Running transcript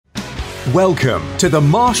Welcome to the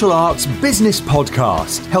Martial Arts Business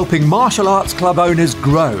Podcast, helping martial arts club owners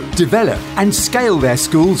grow, develop, and scale their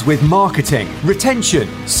schools with marketing, retention,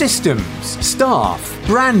 systems, staff,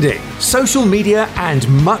 branding, social media, and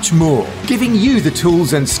much more, giving you the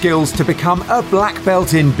tools and skills to become a black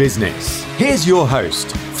belt in business. Here's your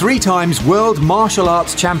host, 3 times world martial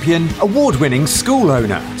arts champion, award-winning school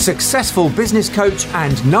owner, successful business coach,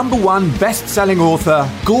 and #1 best-selling author,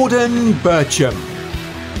 Gordon Bircham.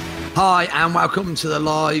 Hi, and welcome to the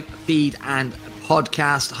live feed and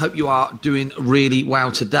podcast. Hope you are doing really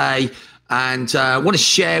well today. And I want to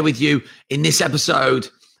share with you in this episode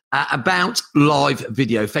about live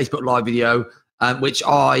video, Facebook live video, which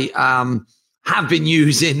I have been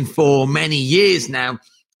using for many years now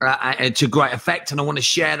to great effect. And I want to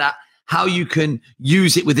share that, how you can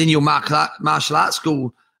use it within your martial arts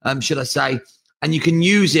school, should I say. And you can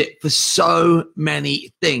use it for so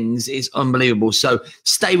many things. It's unbelievable. So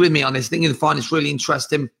stay with me on this. I think you'll find it's really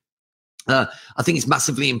interesting. I think it's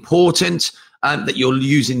massively important that you're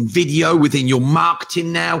using video within your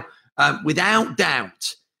marketing now. Without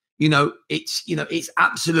doubt, it's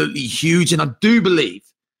absolutely huge. And I do believe,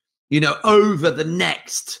 over the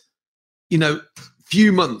next,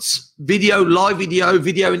 few months, live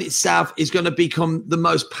video in itself is going to become the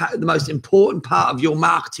most important part of your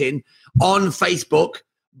marketing on Facebook,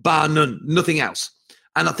 bar none, nothing else.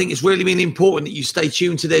 And I think it's really, really important that you stay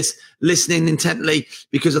tuned to this, listening intently,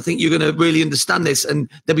 because I think you're going to really understand this.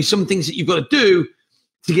 And there'll be some things that you've got to do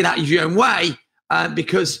to get out of your own way,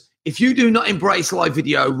 because if you do not embrace live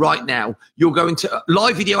video right now, you're going to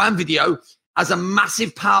live video and video as a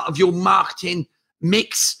massive part of your marketing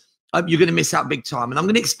mix. You're going to miss out big time. And I'm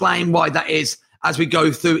going to explain why that is as we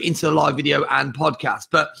go through into the live video and podcast.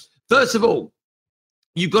 But first of all,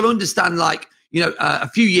 you've got to understand, a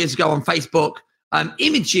few years ago on Facebook,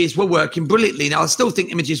 images were working brilliantly. Now, I still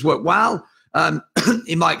think images work well.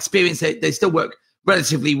 In my experience, they still work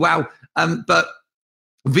relatively well. But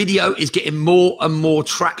video is getting more and more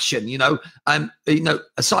traction,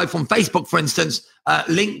 aside from Facebook, for instance,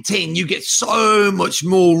 LinkedIn, you get so much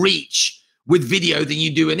more reach with video than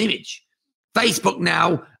you do an image. Facebook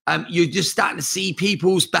now, you're just starting to see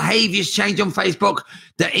people's behaviors change on Facebook.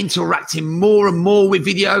 They're interacting more and more with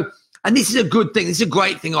video. And this is a good thing. This is a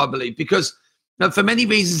great thing, I believe, because for many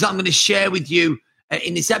reasons I'm going to share with you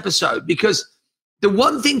in this episode. Because the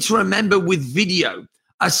one thing to remember with video,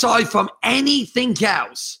 aside from anything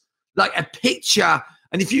else, like a picture,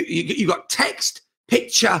 and if you got text,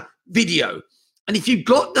 picture, video, and if you've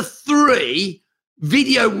got the 3,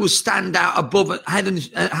 video will stand out above head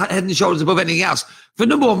and shoulders above anything else. For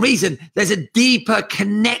number one reason, there's a deeper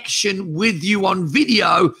connection with you on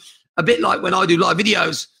video. A bit like when I do live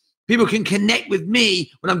videos, people can connect with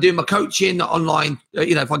me when I'm doing my coaching online.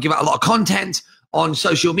 If I give out a lot of content on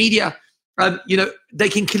social media, they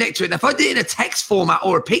can connect to it. And if I do it in a text format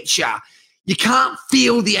or a picture, you can't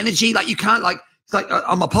feel the energy. Like you can't it's like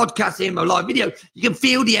on my podcast here, my live video, you can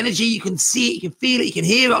feel the energy. You can see it, you can feel it, you can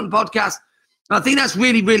hear it on the podcast. I think that's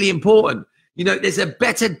really, really important. There's a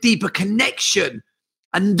better, deeper connection.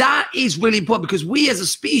 And that is really important because we as a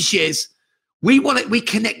species, we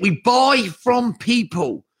connect, we buy from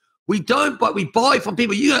people. We don't, but we buy from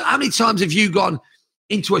people. How many times have you gone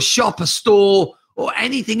into a shop, a store, or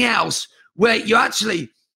anything else where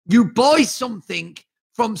you buy something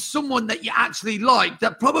from someone that you actually like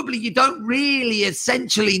that probably you don't really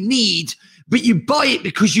essentially need, but you buy it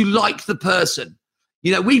because you like the person.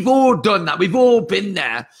 We've all done that. We've all been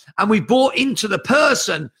there, and we bought into the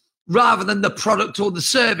person rather than the product or the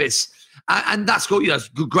service. And that's called,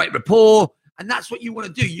 great rapport. And that's what you want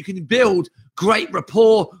to do. You can build great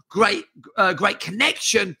rapport, great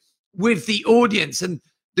connection with the audience. And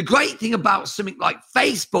the great thing about something like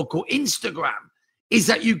Facebook or Instagram is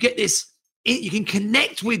that you get you can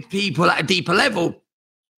connect with people at a deeper level.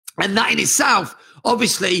 And that in itself,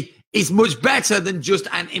 obviously, is much better than just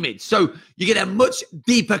an image. So you get a much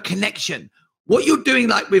deeper connection. What you're doing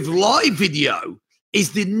with live video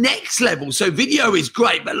is the next level. So video is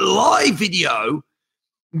great, but live video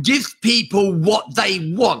gives people what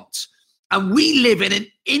they want. And we live in an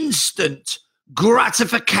instant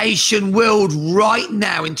gratification world right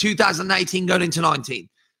now in 2018 going into 19.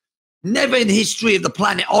 Never in the history of the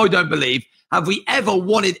planet, I don't believe, have we ever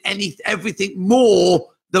wanted everything more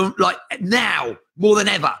than now, more than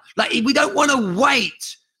ever. We don't want to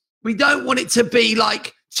wait. We don't want it to be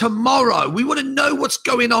tomorrow. We want to know what's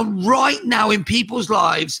going on right now in people's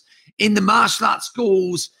lives, in the martial arts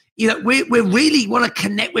schools. We really want to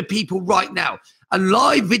connect with people right now. And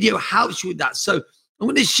live video helps you with that. So I'm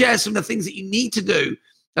going to share some of the things that you need to do,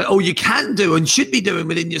 or you can do and should be doing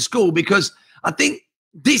within your school, because I think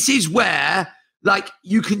this is where like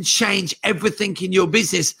you can change everything in your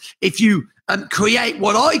business if you create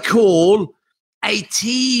what I call a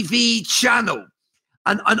TV channel.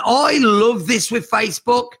 And I love this with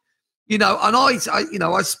Facebook, and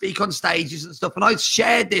I speak on stages and stuff, and I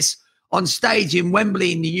shared this on stage in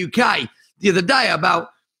Wembley in the UK the other day about,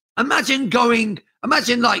 imagine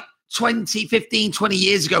like 15, 20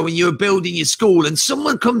 years ago when you were building your school and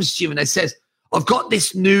someone comes to you and they says, I've got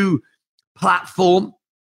this new platform,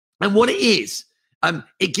 and what it is,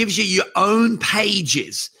 it gives you your own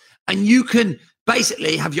pages, and you can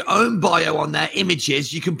basically have your own bio on there,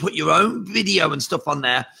 images. You can put your own video and stuff on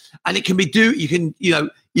there, and it can be you can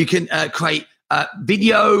create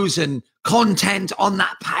videos and content on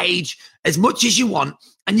that page as much as you want,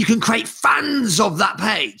 and you can create fans of that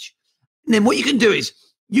page. And then what you can do is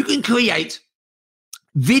you can create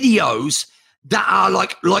videos that are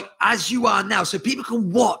like as you are now, so people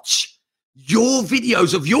can watch your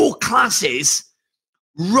videos of your classes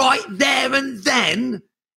right there and then,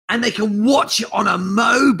 and they can watch it on a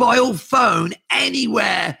mobile phone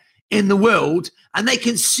anywhere in the world, and they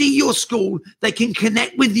can see your school, they can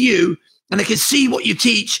connect with you, and they can see what you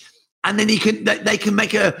teach, and then they can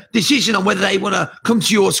make a decision on whether they want to come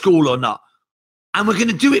to your school or not. And we're going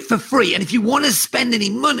to do it for free. And if you want to spend any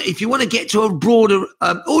money, if you want to get to a broader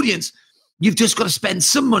audience, you've just got to spend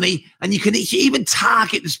some money, and you can even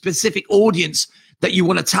target the specific audience that you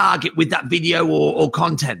want to target with that video or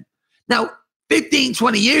content. Now, 15,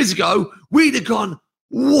 20 years ago, we'd have gone,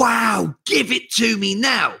 wow, give it to me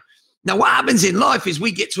now. Now, what happens in life is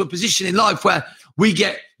we get to a position in life where we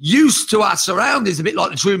get used to our surroundings, a bit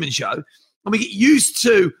like the Truman Show, and we get used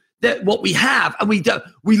to what we have, and we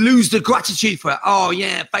lose the gratitude for it. Oh,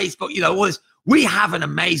 yeah, Facebook, all this. We have an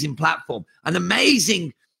amazing platform, an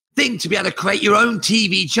amazing thing to be able to create your own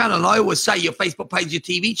TV channel. And I always say your Facebook page, your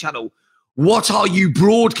TV channel, what are you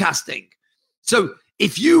broadcasting? So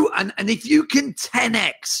if you if you can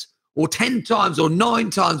 10x or 10 times or 9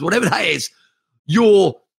 times, whatever that is,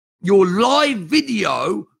 your live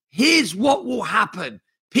video, here's what will happen.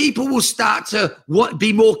 People will start to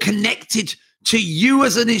be more connected to you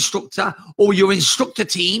as an instructor or your instructor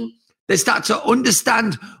team. They start to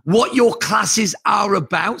understand what your classes are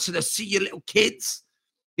about. So they'll see your little kids,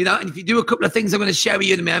 and if you do a couple of things I'm going to share with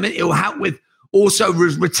you in a minute, it will help with also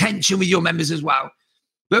retention with your members as well.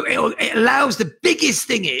 But it allows, the biggest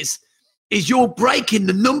thing is you're breaking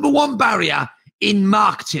the number one barrier in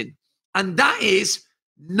marketing. And that is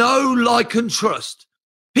know, like, and trust.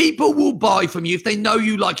 People will buy from you if they know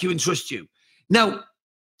you, like you, and trust you. Now,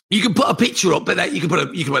 you can put a picture up, but you can put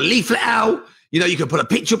a leaflet out. You can put a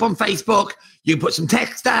picture up on Facebook. You can put some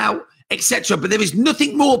text out, etc. But there is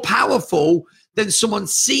nothing more powerful than someone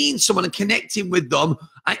seeing someone and connecting with them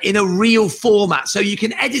in a real format. So you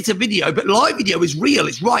can edit a video, but live video is real.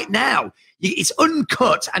 It's right now. It's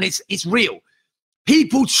uncut and it's real.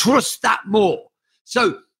 People trust that more.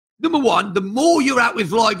 So number one, the more you're out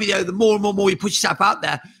with live video, the more and more you push yourself out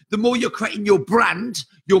there, the more you're creating your brand,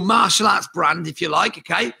 your martial arts brand, if you like,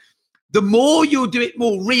 okay? The more you'll do it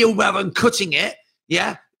more real rather than cutting it,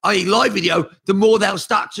 i.e. live video, the more they'll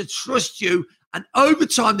start to trust you. And over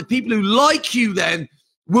time, the people who like you then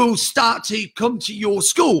will start to come to your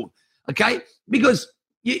school, okay? Because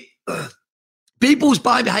people's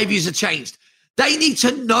buying behaviors have changed. They need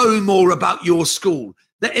to know more about your school.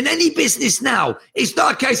 In any business now, it's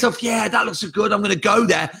not a case of, that looks good, I'm going to go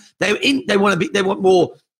there. They want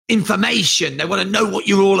more information. They want to know what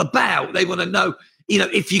you're all about. They want to know,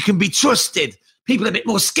 if you can be trusted. People are a bit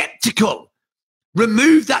more skeptical.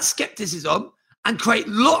 Remove that skepticism and create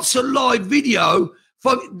lots of live video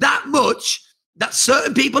for that much that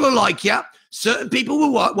certain people will like you, certain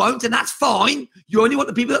people won't, and that's fine. You only want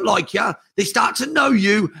the people that like you. They start to know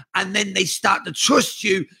you, and then they start to trust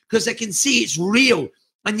you because they can see it's real.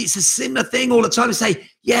 And it's a similar thing all the time to say,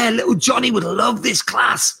 little Johnny would love this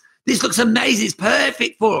class. This looks amazing. It's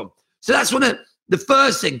perfect for him. So that's one of the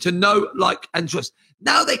first thing, to know, like, and trust.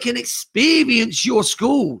 Now they can experience your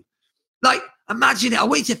school. Like, imagine it. I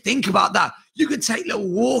want you to think about that. You can take little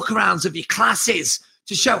walkarounds of your classes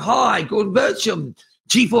to show, hi, Gordon Bircham,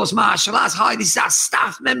 G-Force Martial Arts. Hi, this is our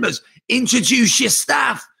staff members. Introduce your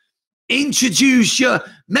staff. Introduce your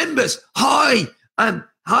members. Hi,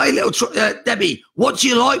 little Debbie. What do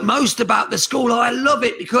you like most about the school? I love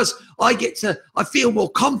it because I feel more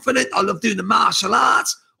confident. I love doing the martial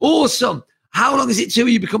arts. Awesome. How long is it till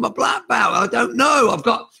you become a black belt? I don't know. I've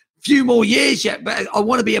got a few more years yet, but I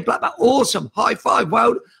want to be a black belt. Awesome. High five.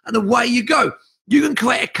 Well, and away you go. You can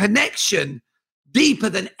create a connection deeper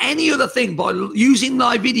than any other thing by using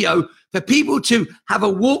live video for people to have a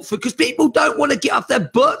walk through, because people don't want to get off their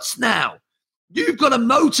butts now. You've got to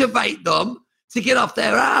motivate them to get off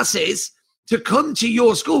their asses to come to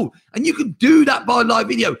your school. And you can do that by live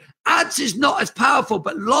video. Ads is not as powerful,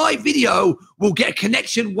 but live video will get a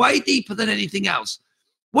connection way deeper than anything else.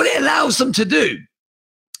 What it allows them to do,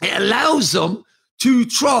 it allows them to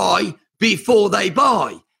try before they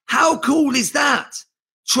buy. How cool is that?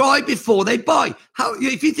 Try before they buy.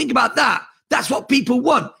 If you think about that, that's what people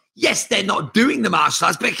want. Yes, they're not doing the martial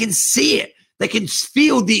arts, but they can see it. They can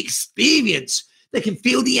feel the experience. They can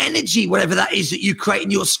feel the energy, whatever that is that you create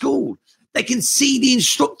in your school. They can see the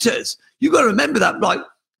instructors. You've got to remember that, like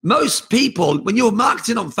most people, when you're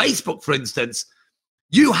marketing on Facebook, for instance,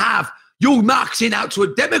 you're marketing out to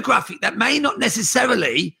a demographic that may not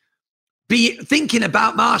necessarily be thinking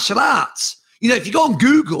about martial arts. You know, if you go on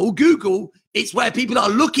Google, it's where people are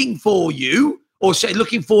looking for you or say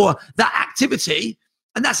looking for that activity.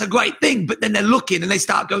 And that's a great thing. But then they're looking and they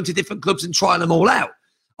start going to different clubs and trying them all out.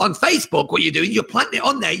 On Facebook, what you're doing, you're planting it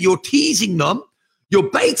on there. You're teasing them. You're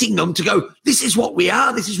baiting them to go, this is what we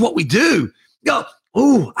are. This is what we do. You go,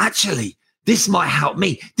 oh, actually, this might help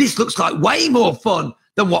me. This looks like way more fun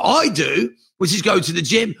than what I do, which is go to the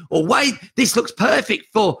gym. Or wait, this looks perfect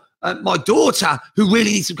for my daughter who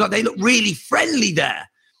really needs to go. They look really friendly there.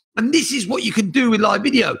 And this is what you can do with live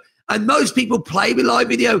video. And most people play with live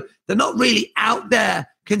video. They're not really out there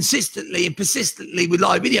consistently and persistently with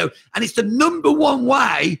live video. And it's the number one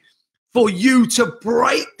way for you to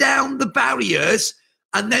break down the barriers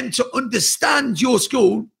and then to understand your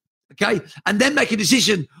school, okay? And then make a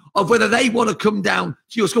decision of whether they want to come down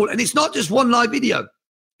to your school. And it's not just one live video.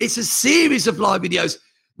 It's a series of live videos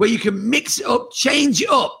where you can mix it up, change it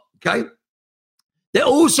up, okay? They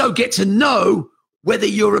also get to know whether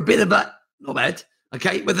you're a bit of a knobhead,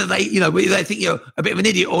 okay? Whether they think you're a bit of an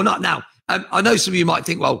idiot or not. Now, I know some of you might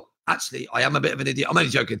think, well, actually, I am a bit of an idiot. I'm only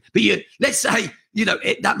joking. But let's say,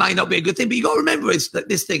 that may not be a good thing. But you got to remember is that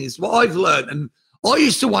this thing is what I've learned. And I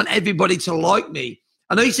used to want everybody to like me.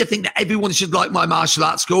 And I used to think that everyone should like my martial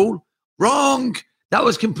arts school. Wrong. That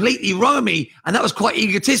was completely wrong of me. And that was quite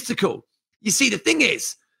egotistical. You see, the thing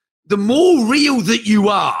is, the more real that you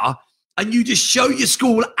are and you just show your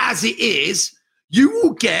school as it is, you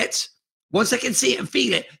will get, once they can see it and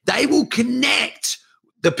feel it, they will connect.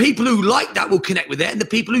 The people who like that will connect with it and the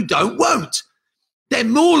people who don't won't. They're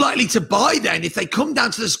more likely to buy then if they come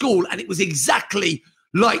down to the school and it was exactly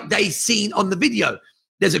like they seen on the video.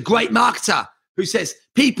 There's a great marketer who says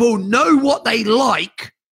people know what they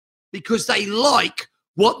like because they like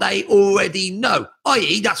what they already know,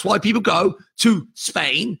 i.e. that's why people go to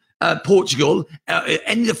Spain, Portugal,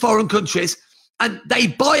 any of the foreign countries, and they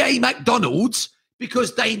buy a McDonald's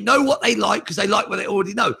because they know what they like, because they like what they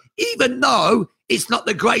already know. Even though it's not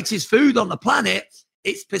the greatest food on the planet,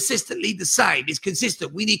 it's persistently the same. It's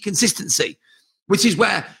consistent. We need consistency, which is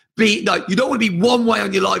where you don't want to be one way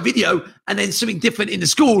on your live video and then something different in the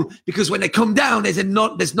school, because when they come down, there's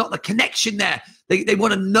not the connection there. They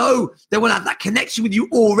want to know, they want to have that connection with you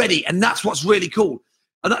already. And that's what's really cool.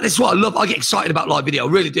 And that's what I love. I get excited about live video.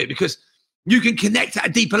 I really do, because you can connect at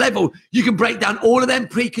a deeper level. You can break down all of them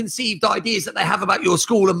preconceived ideas that they have about your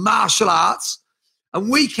school and martial arts. And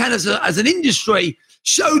we can, as an industry,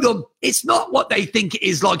 show them it's not what they think it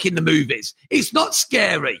is like in the movies. It's not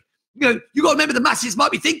scary. You got to remember the masses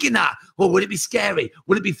might be thinking that. Well, would it be scary?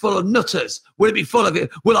 Would it be full of nutters? Would it be full of it?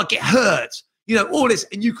 Will I get hurt? All this.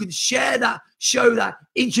 And you can share that, show that,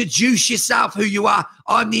 introduce yourself, who you are.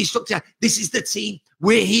 I'm the instructor. This is the team.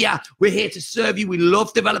 We're here. We're here to serve you. We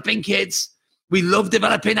love developing kids. We love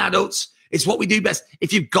developing adults. It's what we do best.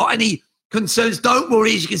 If you've got any concerns, don't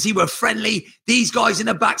worry. As you can see, we're friendly. These guys in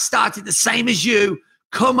the back started the same as you.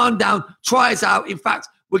 Come on down. Try us out. In fact,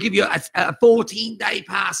 we'll give you a 14-day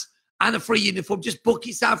pass and a free uniform. Just book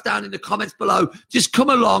yourself down in the comments below. Just come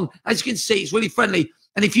along. As you can see, it's really friendly.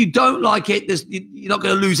 And if you don't like it, you're not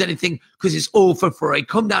going to lose anything, because it's all for free.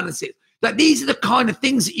 Come down and sit. These are the kind of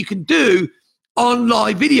things that you can do on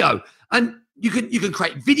live video. And you can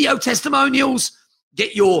create video testimonials,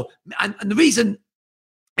 and the reason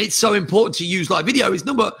it's so important to use live video is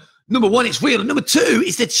number one, it's real. And number two,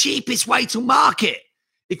 it's the cheapest way to market.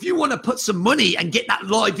 If you want to put some money and get that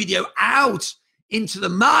live video out into the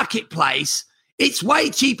marketplace, it's way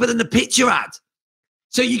cheaper than the picture ad.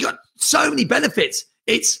 So you got so many benefits.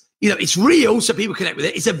 It's real, so people connect with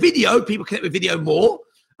it. It's a video, people connect with video more.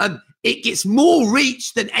 It gets more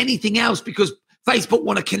reach than anything else, because Facebook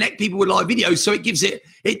want to connect people with live videos. So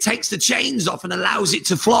it takes the chains off and allows it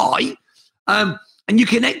to fly. And you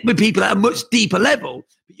connect with people at a much deeper level.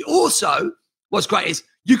 But you also, what's great is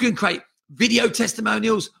you can create video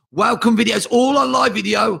testimonials, welcome videos, all on live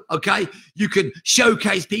video, okay? You can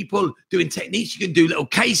showcase people doing techniques. You can do little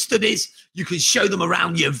case studies. You can show them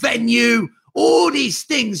around your venue. All these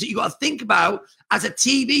things that you got to think about as a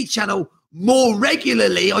TV channel more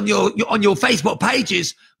regularly on your Facebook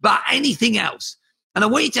pages about anything else. And I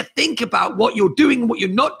want you to think about what you're doing and what you're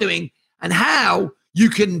not doing and how you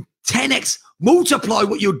can 10x multiply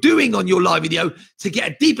what you're doing on your live video to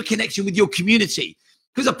get a deeper connection with your community.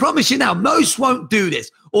 Because I promise you now, most won't do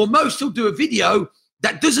this, or most will do a video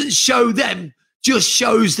that doesn't show them, just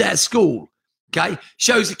shows their school, okay?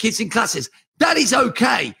 Shows the kids in classes. That is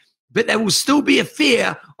okay, but there will still be a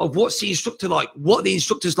fear of what's the instructor like, what the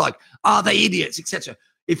instructor's like, are they idiots, etc.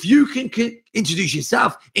 If you can introduce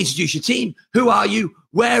yourself, introduce your team, who are you,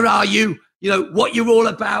 where are you, what you're all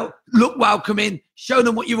about, look welcoming, show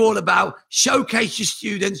them what you're all about, showcase your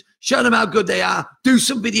students, show them how good they are, do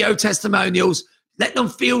some video testimonials, let them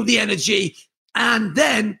feel the energy, and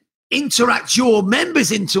then interact your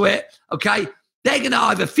members into it, okay? They're going to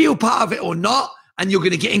either feel part of it or not, and you're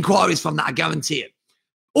going to get inquiries from that, I guarantee it.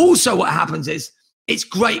 Also, what happens is it's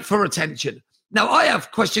great for retention. Now, I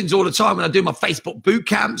have questions all the time when I do my Facebook boot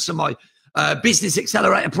camps and my business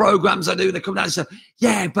accelerator programs I do. They come down and say,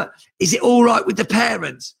 yeah, but is it all right with the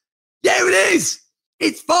parents? Yeah, it is.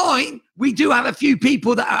 It's fine. We do have a few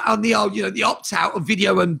people that are on the old, the opt-out of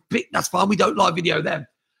video, and that's fine. We don't live video them.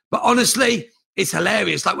 But honestly, it's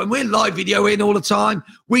hilarious. Like when we're live videoing all the time,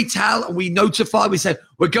 we tell and we notify, we say,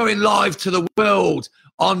 we're going live to the world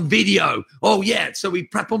on video. Oh, yeah. So we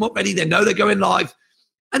prep them up ready. They know they're going live.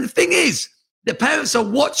 And the thing is, the parents are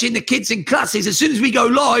watching the kids in classes. As soon as we go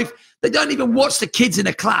live, they don't even watch the kids in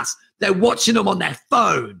a class. They're watching them on their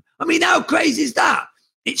phone. I mean, how crazy is that?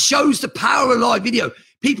 It shows the power of live video.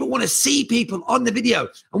 People want to see people on the video.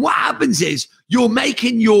 And what happens is you're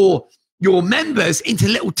making your members into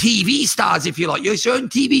little TV stars, if you like. You're your own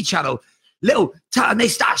TV channel. And they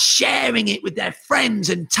start sharing it with their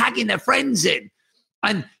friends and tagging their friends in.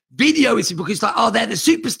 And video is because like, they're the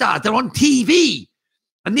superstars. They're on TV.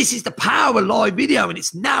 And this is the power of live video. And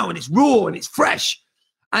it's now, and it's raw, and it's fresh.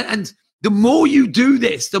 And the more you do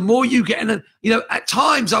this, the more you get in. At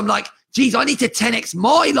times I'm like, geez, I need to 10x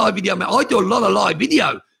my live video. I do a lot of live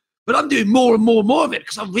video, but I'm doing more and more and more of it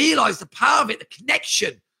because I realize the power of it, the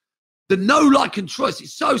connection, the know, like, and trust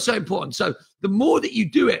is so, so important. So the more that you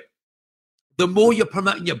do it, the more you're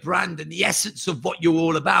promoting your brand and the essence of what you're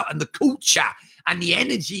all about and the culture and the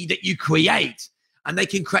energy that you create. And they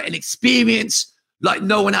can create an experience like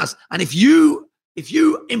no one else. And if you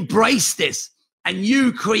embrace this and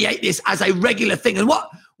you create this as a regular thing, and what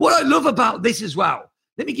I love about this as well,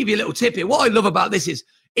 let me give you a little tip here. What I love about this is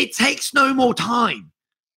it takes no more time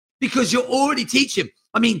because you're already teaching.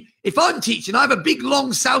 I mean, if I'm teaching, I have a big,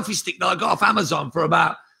 long selfie stick that I got off Amazon for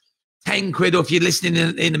about 10 quid, or if you're listening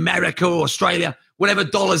in America or Australia, whatever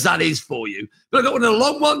dollars that is for you. But I got one of the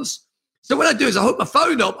long ones. So what I do is I hook my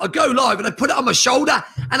phone up, I go live, and I put it on my shoulder,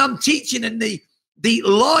 and I'm teaching, and the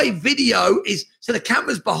live video is, so the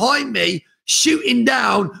camera's behind me, shooting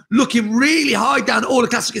down, looking really high down all the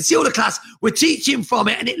class. You can see all the class. We're teaching from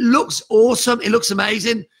it, and it looks awesome. It looks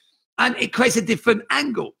amazing, and it creates a different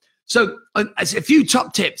angle. So as a few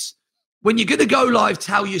top tips, when you're going to go live,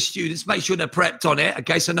 tell your students, make sure they're prepped on it,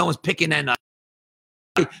 okay, so no one's picking their nose.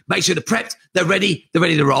 Make sure they're prepped, they're ready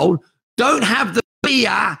to roll. Don't have the fear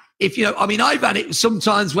I've had it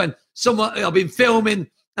sometimes when I've been filming,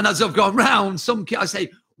 and as I've gone round, some kid, I say,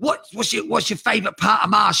 what's your favorite part of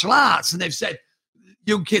martial arts? And they've said,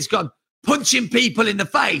 young kids gone, punching people in the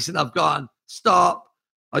face. And I've gone, stop.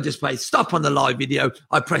 I just play stop on the live video.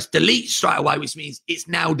 I press delete straight away, which means it's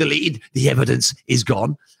now deleted. The evidence is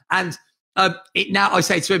gone. And now I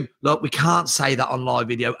say to him, look, we can't say that on live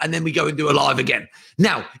video. And then we go and do a live again.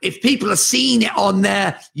 Now, if people have seen it on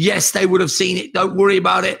there, yes, they would have seen it. Don't worry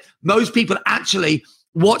about it. Most people actually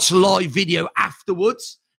watch live video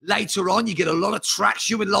afterwards. Later on, you get a lot of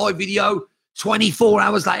traction with live video. 24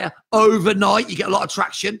 hours later, overnight, you get a lot of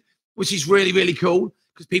traction, which is really, really cool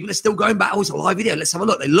because people are still going back. Oh, it's a live video. Let's have a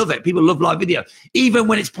look. They love it. People love live video, even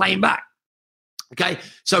when it's playing back. Okay,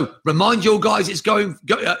 so remind your guys it's going,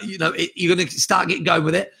 you're going to start getting going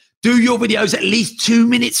with it. Do your videos at least 2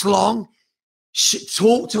 minutes long.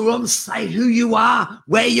 Talk to them, say who you are,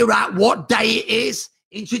 where you're at, what day it is.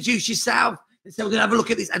 Introduce yourself. And so we're going to have a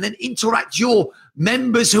look at this and then interact your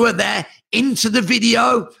members who are there into the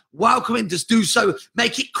video. Welcome in, just do so.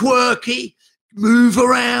 Make it quirky, move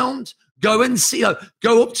around, go and see,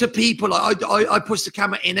 go up to people. I push the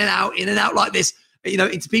camera in and out like this,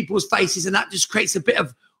 into people's faces, and that just creates a bit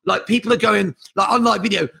of Like people are going, like on live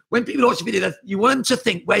video, when people watch a video, you want them to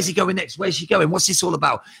think, where's he going next? Where's she going? What's this all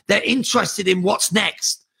about? They're interested in what's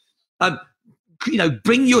next.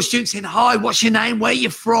 Bring your students in. Hi, what's your name? Where are you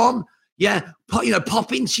from? Yeah,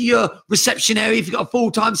 pop into your reception area if you've got a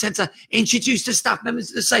full-time centre. Introduce the staff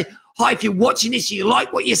members to say, hi, if you're watching this, you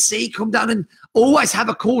like what you see, come down and always have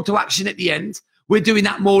a call to action at the end. We're doing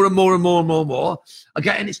that more and more and more and more and more.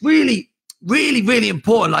 Okay, and it's really, really, really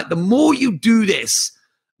important. Like the more you do this,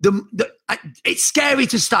 it's scary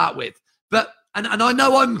to start with. But and I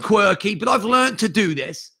know I'm quirky, but I've learned to do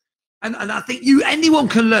this. And I think anyone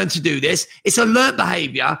can learn to do this. It's a learned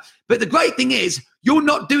behavior. But the great thing is you're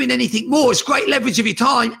not doing anything more. It's great leverage of your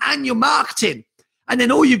time and your marketing. And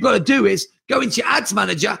then all you've got to do is go into your ads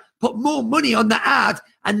manager, put more money on the ad.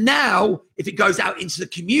 And now if it goes out into the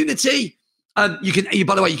community, you can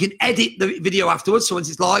edit the video afterwards. So once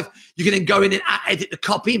it's live, you can then go in and edit the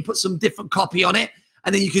copy and put some different copy on it.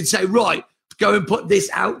 And then you can say, right, go and put this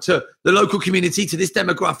out to the local community, to this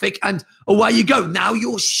demographic, and away you go. Now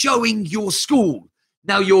you're showing your school.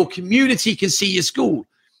 Now your community can see your school.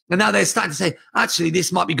 And now they're starting to say, actually,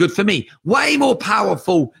 this might be good for me. Way more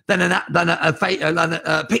powerful than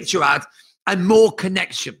a picture ad, and more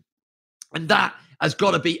connection. And that has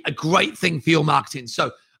got to be a great thing for your marketing.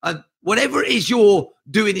 So whatever it is you're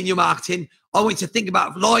doing in your marketing, I want you to think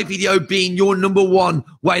about live video being your number one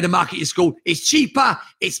way to market your school. It's cheaper.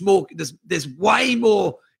 It's more. There's way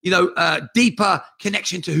more, deeper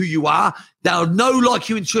connection to who you are. They'll know, like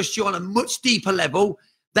you, and trust you on a much deeper level.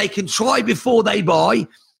 They can try before they buy,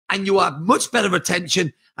 and you have much better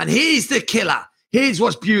retention. And here's the killer. Here's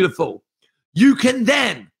what's beautiful. You can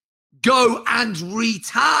then go and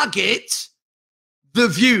retarget the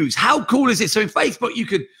views. How cool is it? So in Facebook, you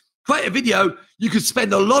could create a video. You could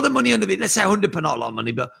spend a lot of money on it. Let's say £100, not a lot of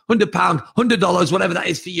money, but £100, $100, whatever that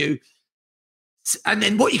is for you. And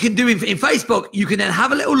then what you can do in Facebook, you can then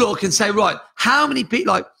have a little look and say, right, how many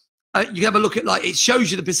people, you can have a look at, it shows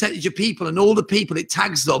you the percentage of people and all the people, it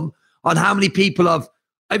tags them on how many people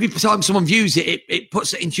every time someone views it, it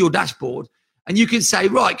puts it into your dashboard. And you can say,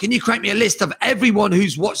 right, can you create me a list of everyone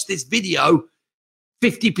who's watched this video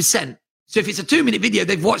 50%? So if it's a 2-minute video,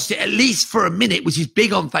 they've watched it at least for a minute, which is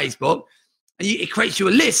big on Facebook. And it creates you a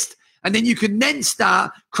list. And then you can then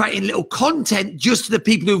start creating little content just to the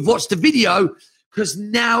people who've watched the video, because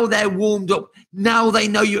now they're warmed up. Now they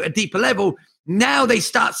know you at a deeper level. Now they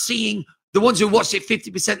start seeing, the ones who watched it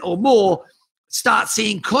 50% or more, start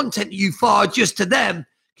seeing content you fire just to them.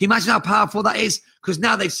 Can you imagine how powerful that is? Because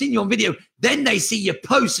now they've seen you on video. Then they see your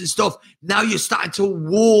posts and stuff. Now you're starting to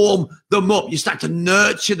warm them up. You're starting to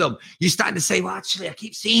nurture them. You're starting to say, well, actually, I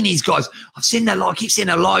keep seeing these guys. I keep seeing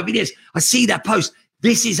their live videos. I see their posts.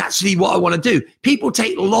 This is actually what I want to do. People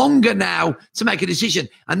take longer now to make a decision.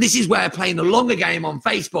 And this is where playing the longer game on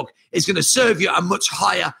Facebook is going to serve you at a much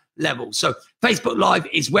higher level. So Facebook Live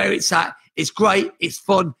is where it's at. It's great. It's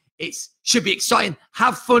fun. It should be exciting.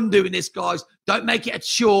 Have fun doing this, guys. Don't make it a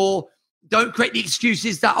chore. Don't create the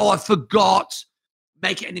excuses that, I forgot.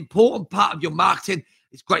 Make it an important part of your marketing.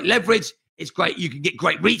 It's great leverage. It's great. You can get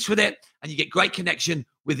great reach with it, and you get great connection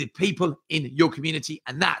with the people in your community.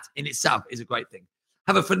 And that in itself is a great thing.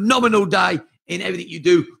 Have a phenomenal day in everything you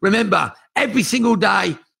do. Remember, every single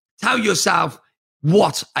day, tell yourself,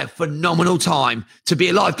 what a phenomenal time to be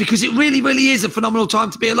alive, because it really, really is a phenomenal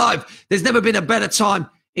time to be alive. There's never been a better time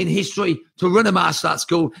in history to run a martial arts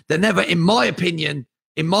school. There never, in my opinion,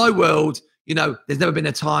 in my world, there's never been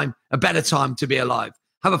a better time to be alive.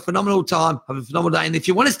 Have a phenomenal time. Have a phenomenal day. And if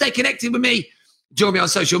you want to stay connected with me, join me on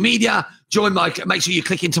social media. Make sure you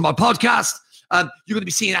click into my podcast. You're going to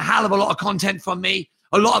be seeing a hell of a lot of content from me,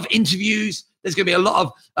 a lot of interviews. There's going to be a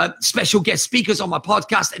lot of special guest speakers on my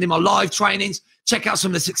podcast and in my live trainings. Check out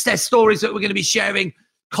some of the success stories that we're going to be sharing.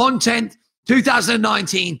 Content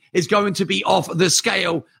 2019 is going to be off the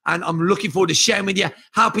scale, and I'm looking forward to sharing with you,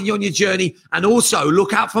 helping you on your journey. And also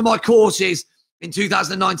look out for my courses in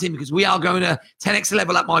 2019, because we are going to 10x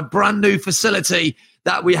level at my brand new facility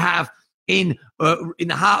that we have in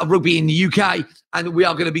the heart of rugby in the UK, and we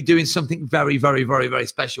are going to be doing something very, very, very, very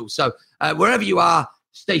special. So wherever you are,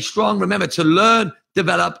 stay strong. Remember to learn,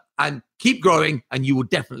 develop, and keep growing, and you will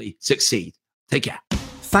definitely succeed. Take care.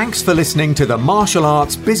 Thanks for listening to the Martial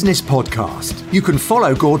Arts Business Podcast. You can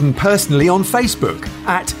follow Gordon personally on Facebook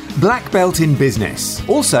at Black Belt in Business.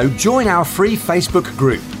 Also, join our free Facebook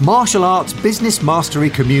group, Martial Arts Business Mastery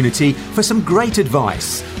Community, for some great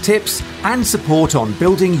advice, tips, and support on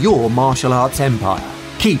building your martial arts empire.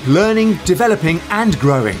 Keep learning, developing, and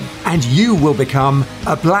growing, and you will become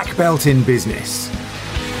a Black Belt in Business.